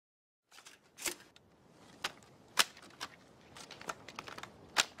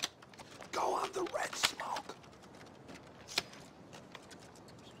the red smoke.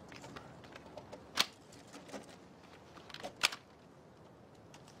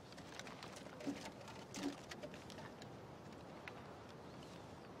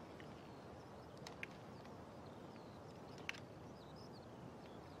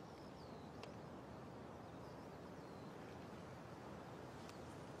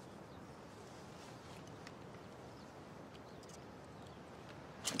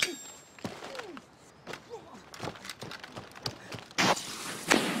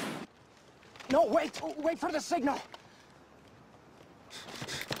 No, wait! Wait for the signal!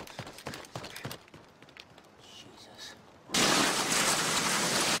 Jesus.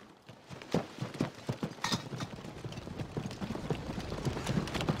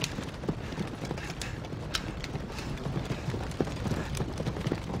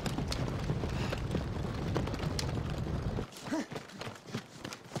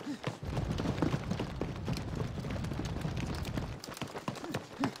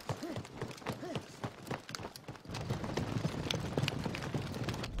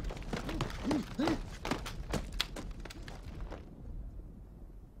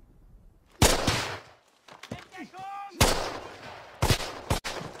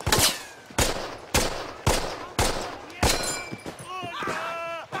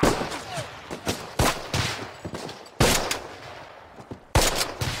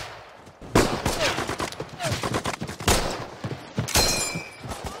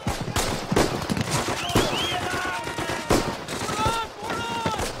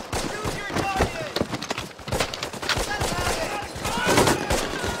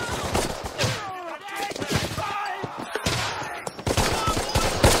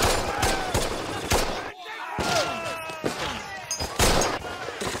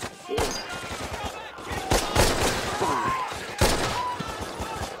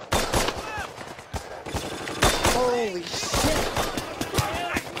 Holy shit!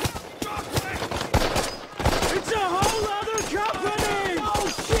 It's a whole other company! Oh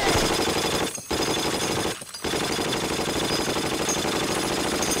shit!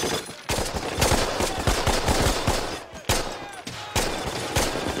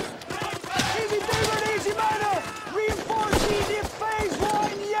 Easy favorite, easy minor! Reinforce easy phase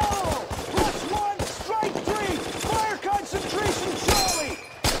 1 yellow! +1 strike 3! Fire concentration Charlie!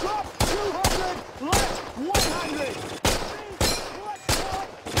 Drop 200, left 100!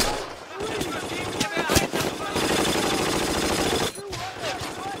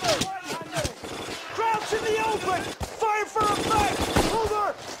 Crouch in the open! Fire for effect!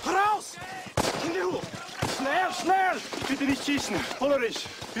 Over! Raus! Snell, snell! Bitte nicht schießen. Polarisch.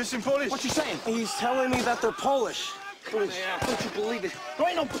 Wir sind Polish. What's he saying? He's telling me that they're Polish. Don't you believe it? There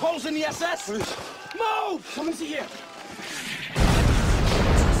ain't no Poles in the SS! Move! Come and see here.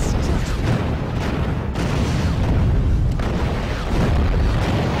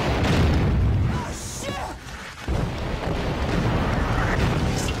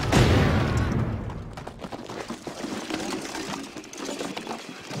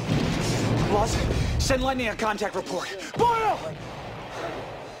 Boss, send Lightning a contact report. Boyle!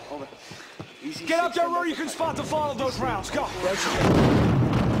 Hold it. Easy. Get up there where you can spot the fall of those rounds. Go.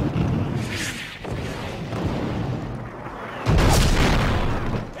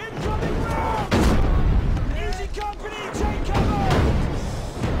 Incoming round! Easy company, take cover!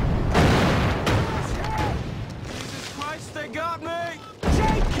 Jesus Christ, they got me!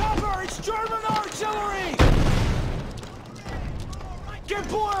 Take cover! It's German artillery! Get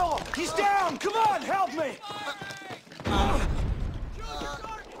Boyle! He's down! Come on, help me!